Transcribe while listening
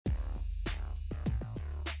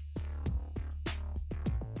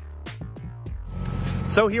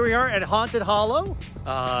So here we are at Haunted Hallow,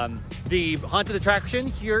 the haunted attraction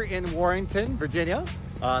here in Warrenton, Virginia.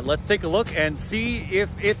 Let's take a look and see if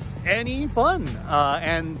it's any fun,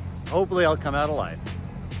 and hopefully I'll come out alive.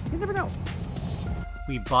 You never know.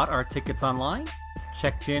 We bought our tickets online,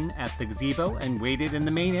 checked in at the gazebo, and waited in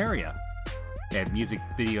the main area. They had music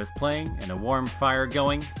videos playing and a warm fire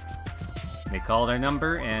going. They called our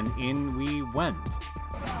number and in we went.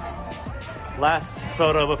 Last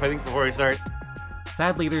photo before we start.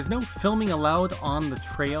 Sadly, there's no filming allowed on the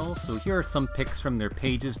trail, so here are some pics from their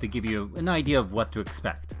pages to give you an idea of what to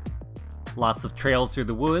expect. Lots of trails through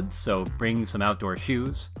the woods, so bring some outdoor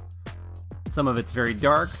shoes. Some of it's very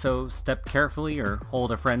dark, so step carefully or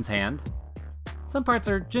hold a friend's hand. Some parts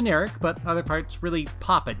are generic, but other parts really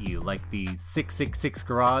pop at you, like the 666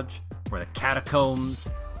 garage, or the catacombs,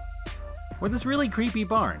 or this really creepy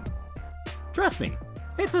barn. Trust me,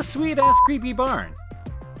 it's a sweet-ass creepy barn.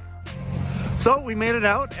 So we made it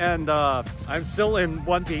out, and I'm still in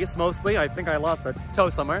one piece, mostly. I think I lost a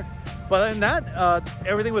toe somewhere. But other than that,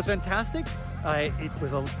 everything was fantastic. It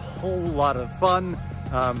was a whole lot of fun.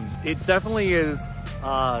 It definitely is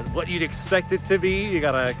what you'd expect it to be. You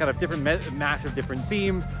got a kind of different mash of different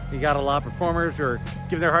themes. You got a lot of performers who are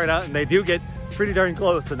giving their heart out, and they do get pretty darn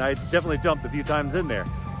close, and I definitely jumped a few times in there.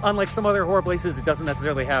 Unlike some other horror places, it doesn't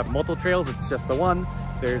necessarily have multiple trails, it's just the one.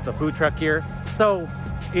 There's a food truck here. So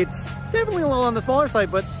it's definitely a little on the smaller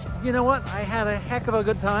side, but you know what? I had a heck of a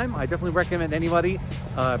good time. I definitely recommend anybody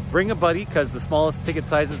bring a buddy, because the smallest ticket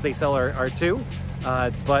sizes they sell are 2.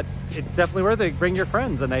 But it's definitely worth it. Bring your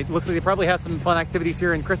friends, and it looks like they probably have some fun activities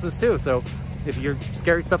here in Christmas too. So if your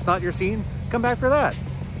scary stuff's not your scene, come back for that.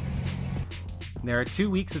 There are 2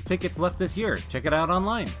 weeks of tickets left this year. Check it out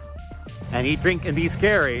online. And eat, drink, and be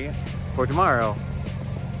scary, for tomorrow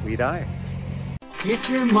we die. If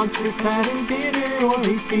your monster's sad and bitter, or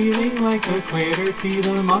he's feeling like a quitter, see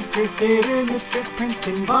the monster sitter, Mr.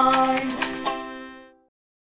 Princeton Vice.